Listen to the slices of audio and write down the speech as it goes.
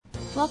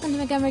Welcome to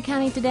Montgomery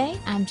County Today.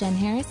 I'm Jen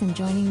Harris, and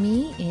joining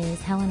me is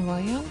Helen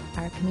Royal,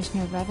 our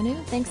Commissioner of Revenue.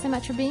 Thanks so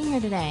much for being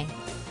here today.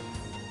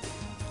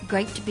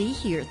 Great to be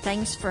here.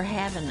 Thanks for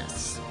having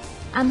us.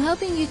 I'm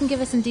hoping you can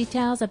give us some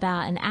details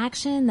about an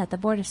action that the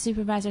Board of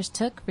Supervisors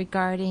took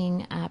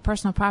regarding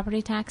personal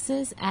property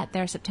taxes at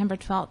their September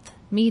 12th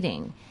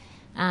meeting.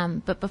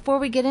 But before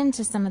we get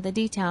into some of the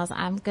details,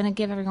 I'm going to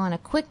give everyone a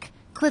quick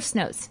Cliff's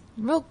Notes,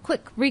 real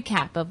quick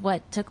recap of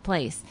what took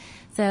place.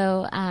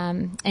 So,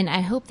 and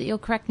I hope that you'll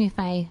correct me if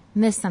I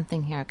miss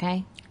something here,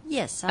 okay?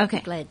 Yes, I'll be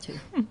glad to.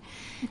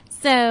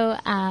 So,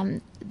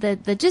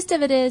 the gist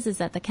of it is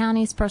that the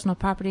county's personal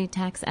property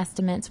tax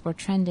estimates were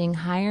trending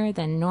higher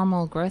than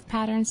normal growth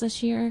patterns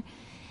this year.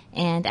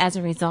 And as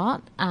a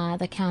result,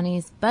 the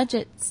county's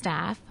budget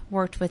staff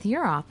worked with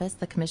your office,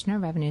 the Commissioner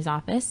of Revenue's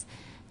office,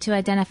 to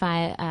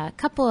identify a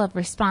couple of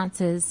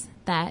responses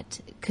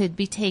that could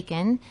be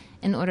taken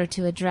in order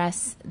to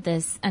address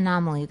this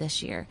anomaly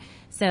this year.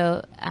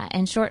 So,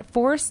 in short,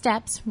 4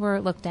 steps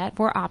were looked at,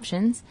 4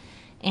 options.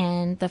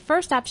 And the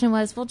first option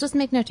was, we'll just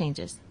make no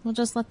changes. We'll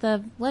just let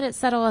it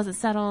settle as it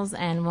settles,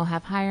 and we'll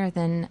have higher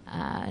than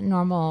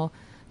normal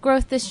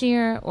growth this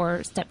year.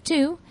 Or step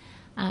 2,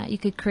 you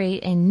could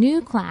create a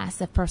new class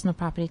of personal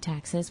property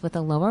taxes with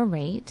a lower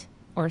rate.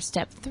 Or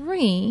step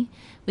 3,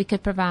 we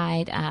could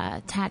provide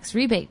tax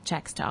rebate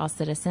checks to all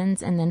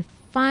citizens. And then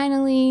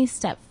finally,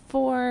 step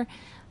 4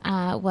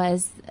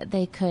 was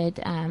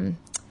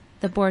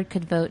the board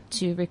could vote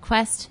to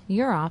request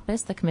your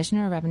office, the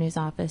Commissioner of Revenue's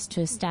office,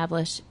 to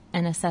establish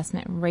an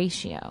assessment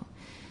ratio.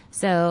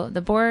 So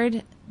the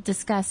board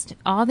discussed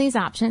all these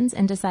options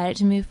and decided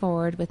to move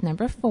forward with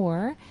number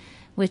 4,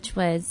 which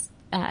was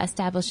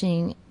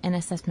establishing an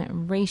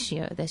assessment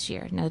ratio this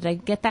year. Now, did I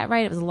get that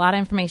right? It was a lot of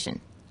information.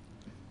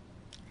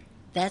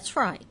 That's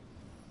right.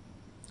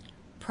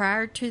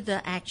 Prior to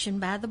the action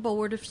by the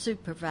Board of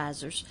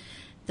Supervisors,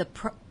 the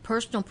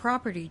personal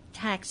property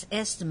tax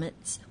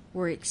estimates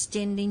were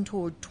extending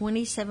toward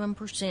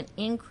 27%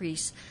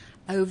 increase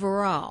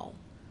overall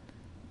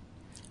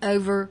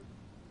over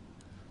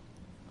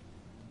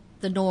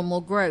the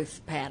normal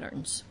growth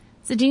patterns.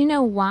 So do you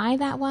know why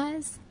that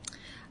was?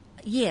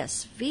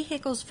 Yes,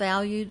 vehicles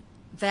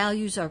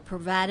values are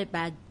provided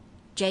by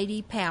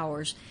J.D.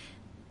 Powers.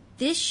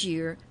 This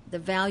year, the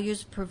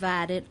values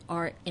provided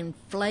are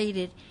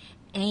inflated,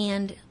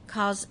 and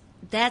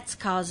that's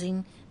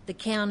causing the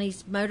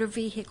county's motor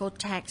vehicle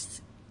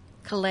tax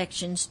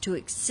collections to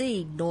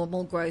exceed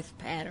normal growth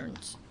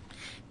patterns.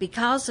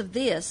 Because of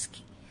this,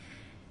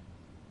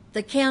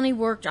 the county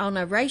worked on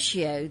a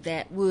ratio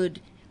that would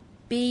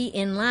be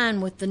in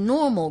line with the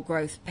normal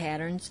growth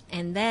patterns,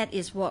 and that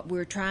is what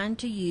we're trying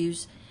to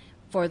use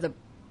for the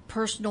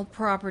personal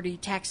property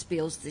tax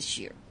bills this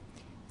year.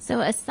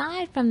 So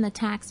aside from the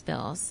tax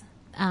bills,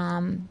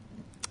 from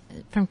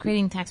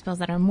creating tax bills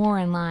that are more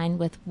in line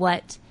with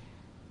what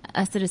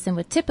a citizen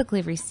would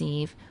typically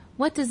receive,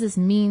 what does this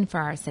mean for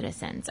our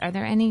citizens? Are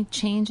there any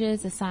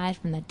changes aside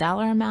from the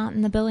dollar amount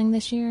in the billing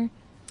this year?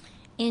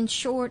 In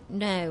short,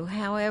 no.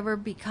 However,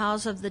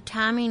 because of the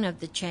timing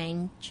of the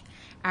change,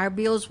 our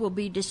bills will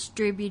be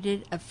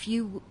distributed a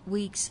few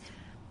weeks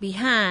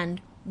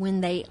behind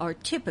when they are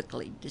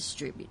typically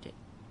distributed.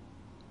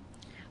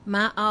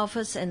 My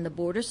office and the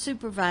Board of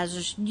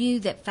Supervisors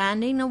knew that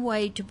finding a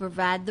way to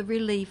provide the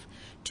relief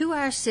to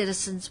our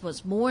citizens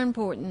was more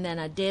important than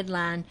a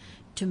deadline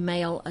to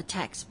mail a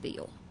tax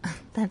bill.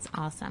 That's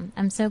awesome.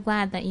 I'm so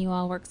glad that you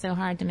all worked so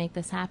hard to make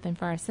this happen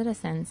for our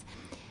citizens.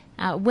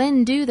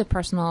 When do the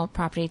personal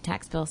property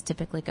tax bills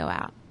typically go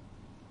out?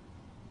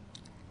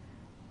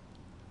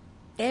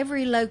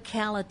 Every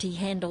locality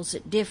handles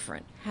it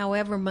different.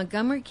 However,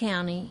 Montgomery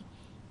County,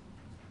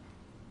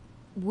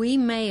 we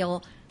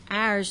mail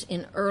ours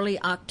in early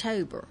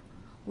October.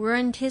 We're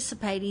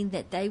anticipating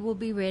that they will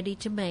be ready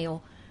to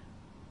mail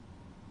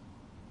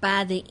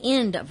by the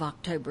end of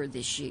October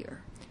this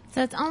year.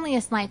 So it's only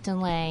a slight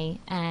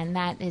delay, and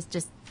that is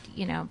just,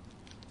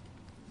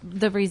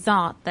 the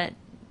result that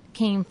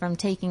came from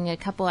taking a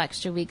couple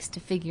extra weeks to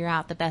figure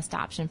out the best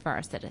option for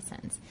our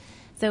citizens.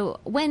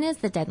 So when is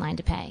the deadline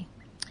to pay?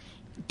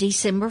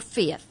 December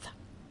 5th.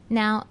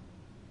 Now,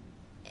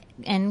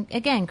 and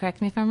again,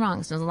 correct me if I'm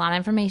wrong, so there's a lot of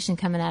information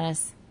coming at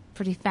us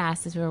pretty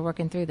fast as we were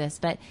working through this,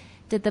 but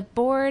did the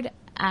board,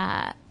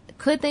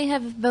 could they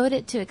have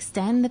voted to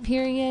extend the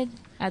period,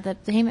 the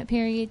payment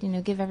period,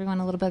 give everyone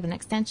a little bit of an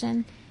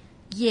extension?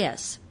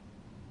 Yes,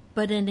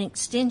 but an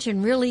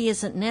extension really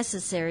isn't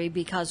necessary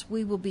because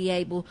we will be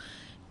able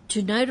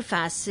to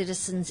notify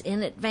citizens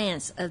in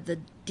advance of the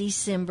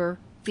December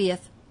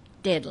 5th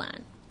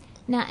deadline.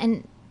 Now,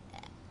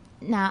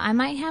 I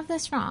might have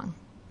this wrong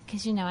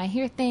because, I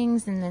hear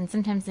things and then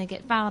sometimes they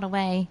get filed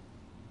away,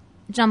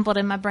 jumbled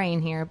in my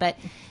brain here, but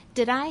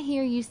did I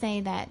hear you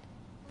say that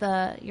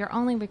you're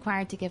only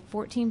required to give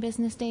 14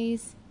 business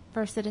days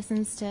for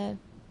citizens to...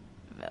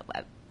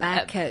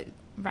 By code.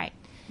 Right.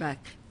 By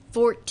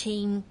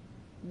 14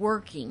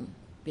 working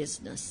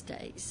business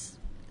days.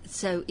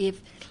 So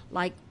if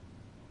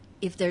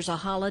there's a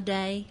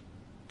holiday,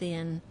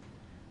 then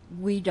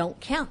we don't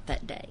count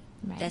that day.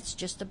 Right. That's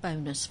just a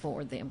bonus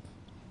for them.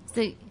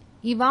 So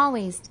you've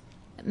always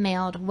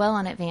mailed well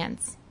in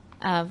advance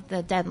of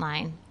the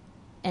deadline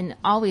and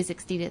always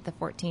exceeded the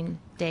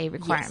 14-day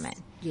requirement.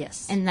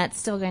 Yes. And that's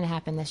still going to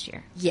happen this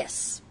year.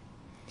 Yes.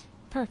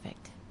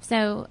 Perfect.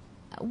 So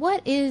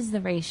what is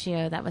the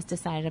ratio that was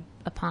decided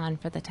upon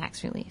for the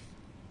tax relief?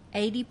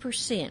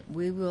 80%.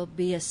 We will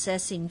be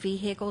assessing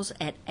vehicles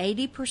at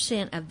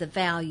 80% of the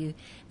value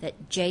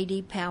that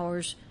J.D.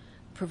 Powers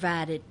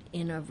provided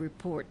in a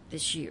report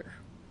this year.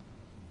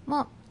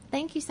 Well,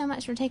 thank you so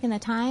much for taking the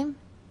time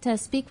to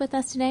speak with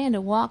us today and to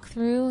walk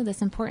through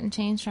this important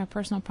change to our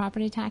personal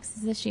property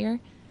taxes this year.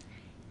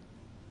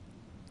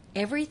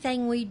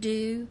 Everything we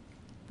do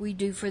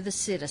for the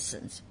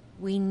citizens.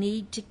 We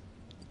need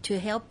to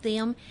help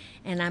them,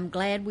 and I'm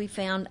glad we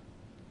found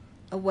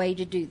a way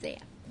to do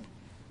that.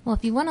 Well,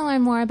 if you want to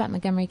learn more about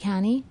Montgomery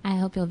County, I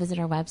hope you'll visit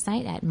our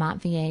website at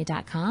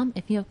montva.com.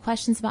 If you have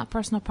questions about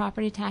personal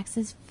property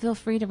taxes, feel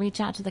free to reach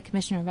out to the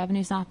Commissioner of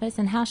Revenue's office.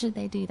 And how should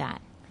they do that?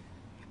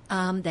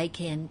 They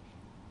can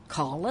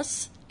call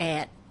us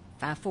at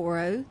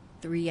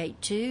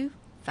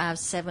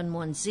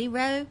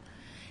 540-382-5710.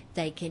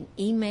 They can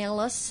email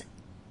us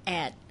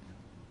at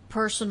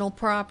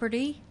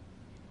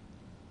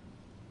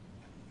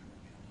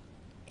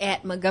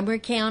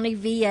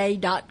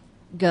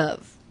personalproperty@montgomerycountyva.gov.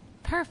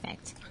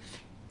 Perfect.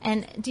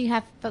 And do you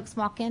have folks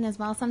walk in as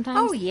well sometimes?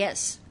 Oh,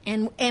 yes.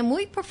 And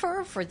we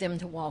prefer for them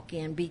to walk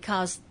in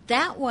because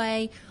that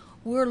way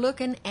we're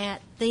looking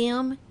at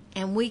them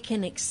and we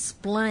can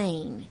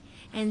explain.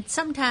 And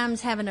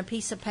sometimes having a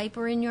piece of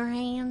paper in your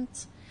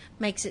hands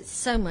makes it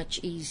so much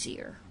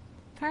easier.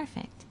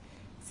 Perfect.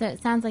 So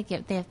it sounds like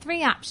they have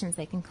three options.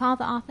 They can call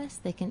the office,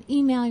 they can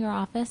email your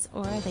office,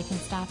 or they can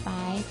stop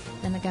by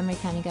the Montgomery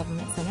County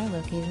Government Center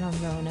located on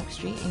Roanoke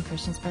Street in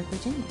Christiansburg,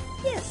 Virginia.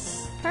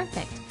 Yes.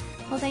 Perfect.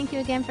 Well, thank you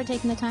again for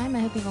taking the time. I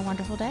hope you have a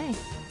wonderful day.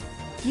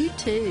 You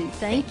too.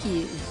 Thank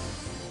you.